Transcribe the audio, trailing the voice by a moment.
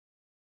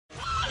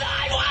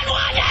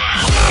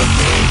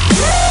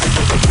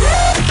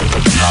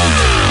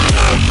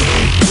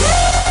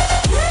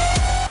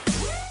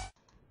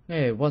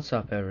What's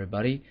up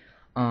everybody?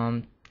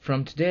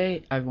 From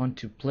today I want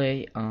to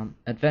play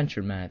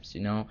adventure maps,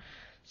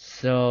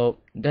 So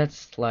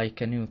that's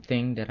like a new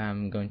thing that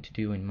I'm going to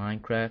do in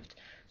Minecraft.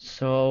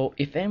 So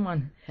if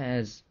anyone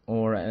has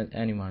or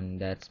anyone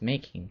that's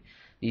making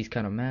these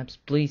kind of maps,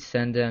 please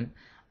send them.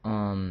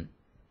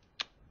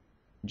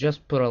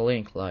 Just put a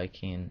link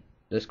like in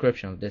the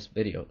description of this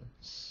video.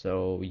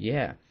 So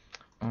yeah.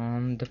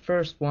 The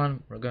first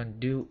one we're going to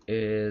do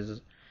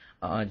is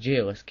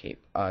jail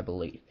escape, I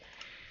believe.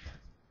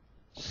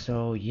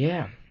 So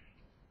yeah,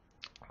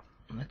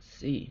 let's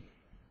see.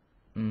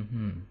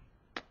 Oh,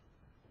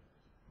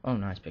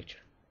 nice picture.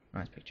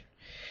 Nice picture.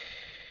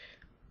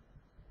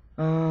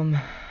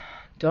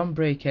 Don't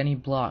break any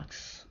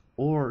blocks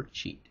or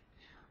cheat.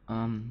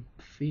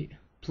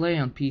 Play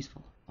on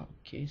peaceful.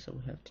 Okay, so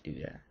we have to do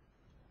that.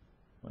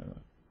 Wait.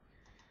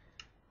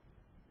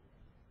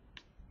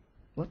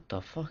 What the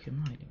fuck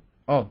am I doing?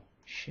 Oh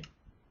shit.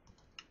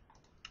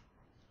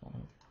 Oh,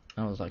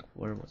 I was like,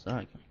 where was I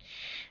going?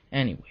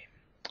 Anyway.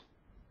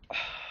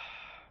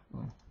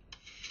 Oh.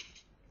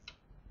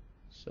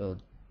 So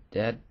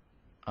that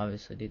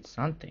obviously did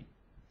something.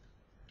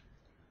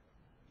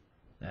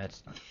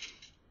 That's not.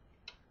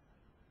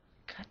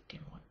 God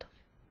damn, what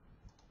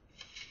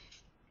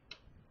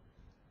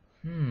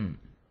the.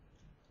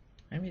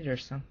 Maybe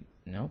there's something.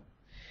 Nope.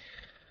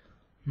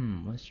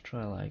 Let's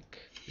try like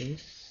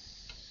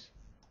this.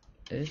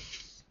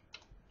 This.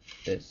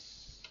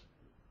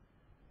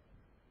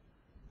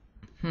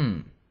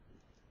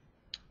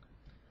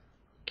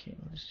 Okay,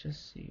 let's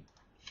just see.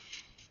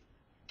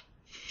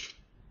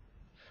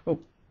 Oh.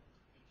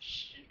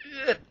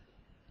 Shit.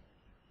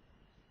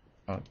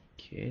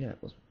 Okay,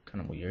 that was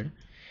kind of weird.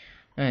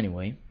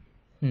 Anyway.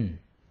 Oh,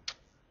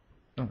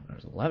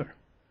 there's a lever.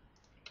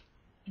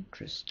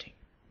 Interesting.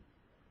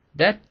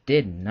 That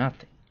did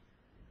nothing.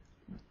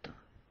 What the?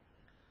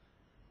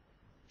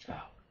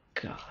 Oh,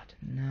 God.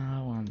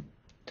 Now I'm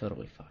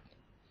totally fucked.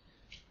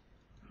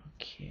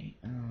 Okay,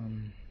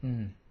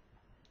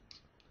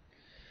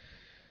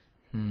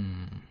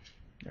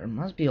 There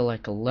must be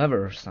like a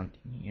lever or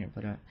something here,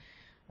 but I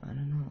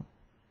don't know.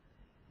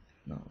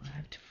 No, I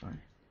have to find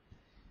it.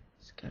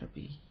 It's gotta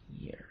be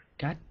here.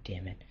 God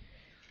damn it.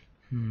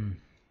 No.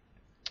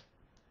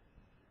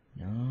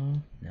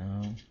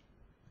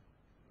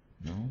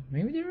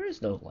 Maybe there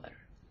is no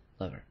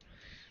lever.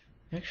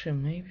 Actually,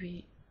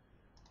 maybe.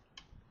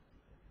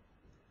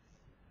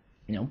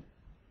 Nope.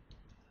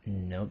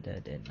 Nope,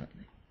 that did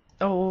nothing.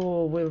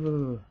 Oh,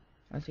 wait.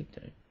 I think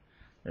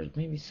there's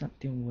maybe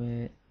something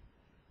with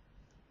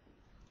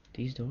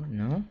these doors.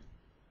 No?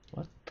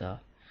 What the?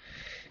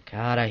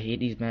 God, I hate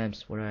these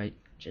maps where I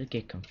just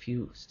get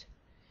confused.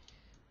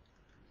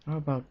 How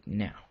about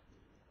now?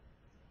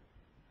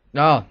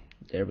 Oh,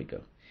 there we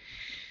go.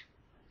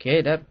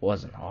 Okay, that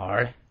wasn't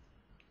hard.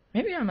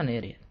 Maybe I'm an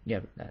idiot. Yeah,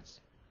 but that's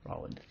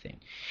probably the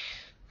thing.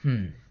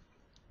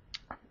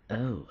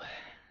 Oh.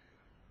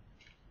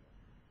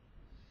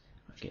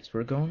 I guess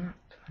we're going up.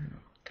 I don't know.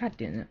 God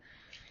damn it.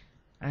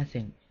 I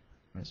think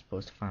I'm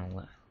supposed to find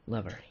a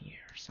lever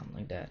here or something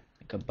like that.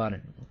 Like a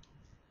button.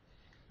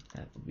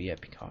 That would be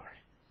epic hard.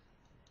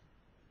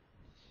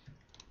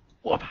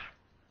 Whoop!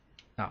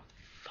 Oh,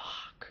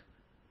 fuck.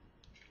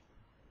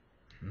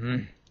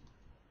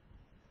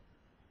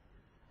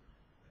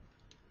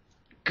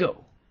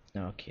 Go!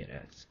 Okay,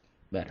 that's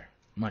better.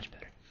 Much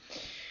better.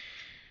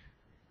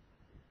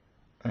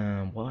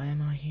 Why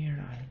am I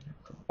here? I don't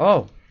know.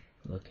 Oh!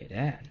 Look at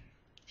that.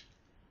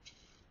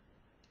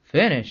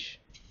 Finish!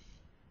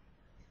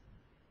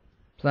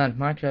 Plant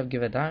Minecraft,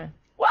 give a diamond.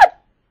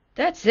 What?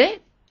 That's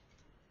it?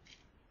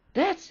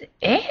 That's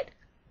it?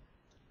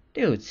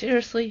 Dude,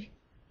 seriously?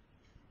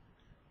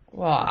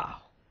 Wow,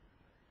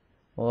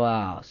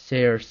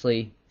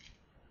 seriously?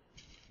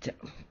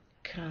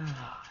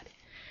 God.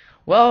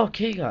 Well,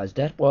 okay guys,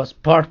 that was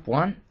part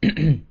 1.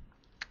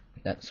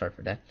 Sorry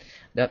for that.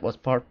 That was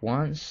part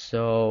 1,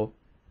 so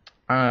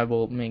I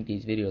will make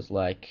these videos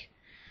like,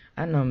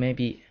 I don't know,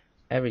 maybe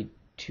every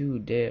 2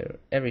 day or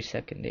every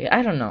second day.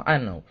 I don't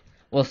know.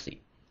 We'll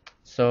see.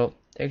 So,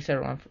 thanks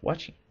everyone for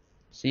watching.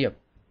 See ya.